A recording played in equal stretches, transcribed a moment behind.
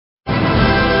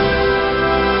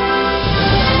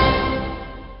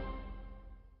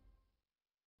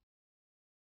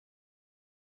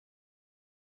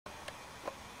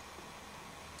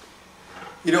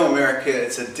You know, America,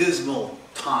 it's a dismal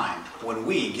time when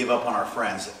we give up on our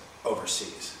friends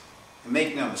overseas. And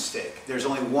make no mistake, there's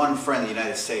only one friend the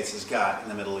United States has got in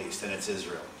the Middle East, and it's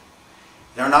Israel.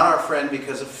 They're not our friend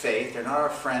because of faith. They're not our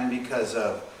friend because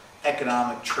of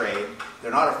economic trade.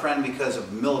 They're not our friend because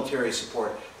of military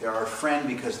support. They're our friend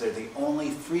because they're the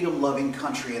only freedom-loving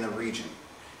country in the region.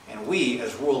 And we,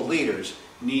 as world leaders,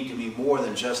 need to be more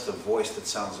than just a voice that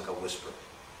sounds like a whisper.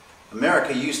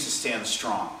 America used to stand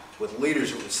strong, with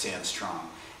leaders that would stand strong,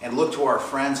 and look to our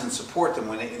friends and support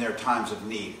them in their times of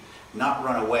need, not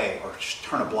run away or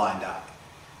turn a blind eye.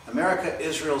 America,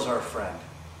 Israel's our friend.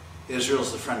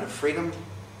 Israel's the friend of freedom,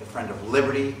 the friend of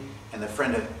liberty, and the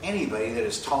friend of anybody that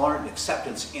is tolerant and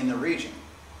acceptance in the region.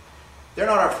 They're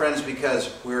not our friends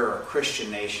because we're a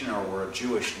Christian nation, or we're a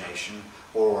Jewish nation,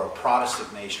 or we're a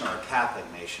Protestant nation, or a Catholic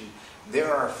nation.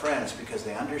 They're our friends because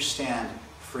they understand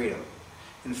freedom.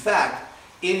 In fact,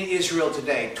 in Israel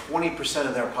today, 20%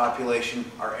 of their population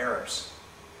are Arabs.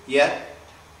 Yet,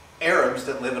 Arabs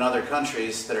that live in other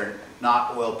countries that are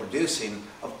not oil producing,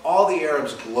 of all the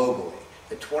Arabs globally,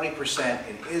 the 20%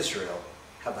 in Israel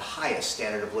have the highest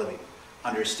standard of living.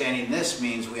 Understanding this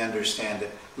means we understand that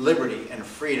liberty and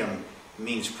freedom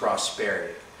means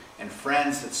prosperity. And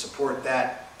friends that support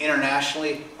that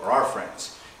internationally are our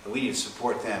friends. And we need to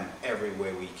support them every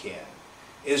way we can.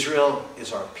 Israel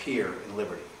is our peer in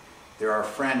liberty. They're our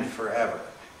friend forever.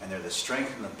 And they're the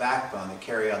strength and the backbone that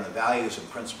carry on the values and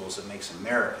principles that makes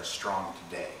America strong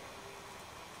today.